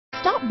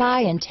Stop by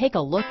and take a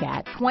look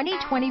at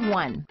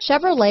 2021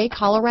 Chevrolet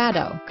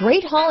Colorado.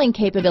 Great hauling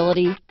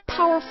capability,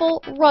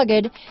 powerful,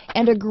 rugged,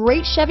 and a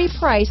great Chevy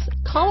price,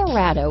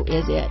 Colorado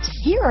is it.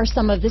 Here are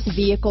some of this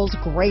vehicle's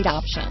great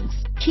options: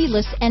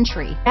 keyless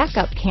entry,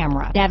 backup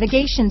camera,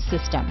 navigation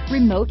system,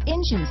 remote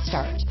engine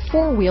start,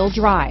 four-wheel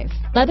drive,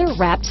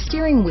 leather-wrapped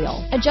steering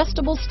wheel,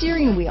 adjustable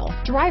steering wheel,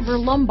 driver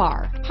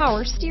lumbar,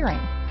 power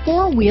steering,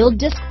 four-wheel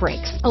disc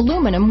brakes,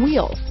 aluminum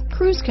wheels,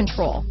 cruise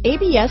control,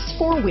 ABS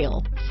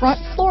four-wheel, front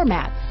floor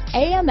mats,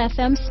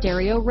 AM/FM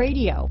stereo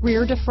radio,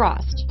 rear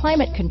defrost,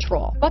 climate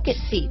control, bucket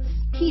seats,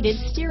 heated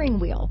steering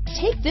wheel.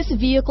 Take this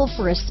vehicle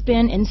for a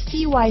spin and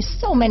see why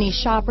so many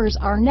shoppers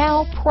are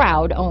now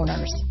proud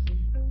owners.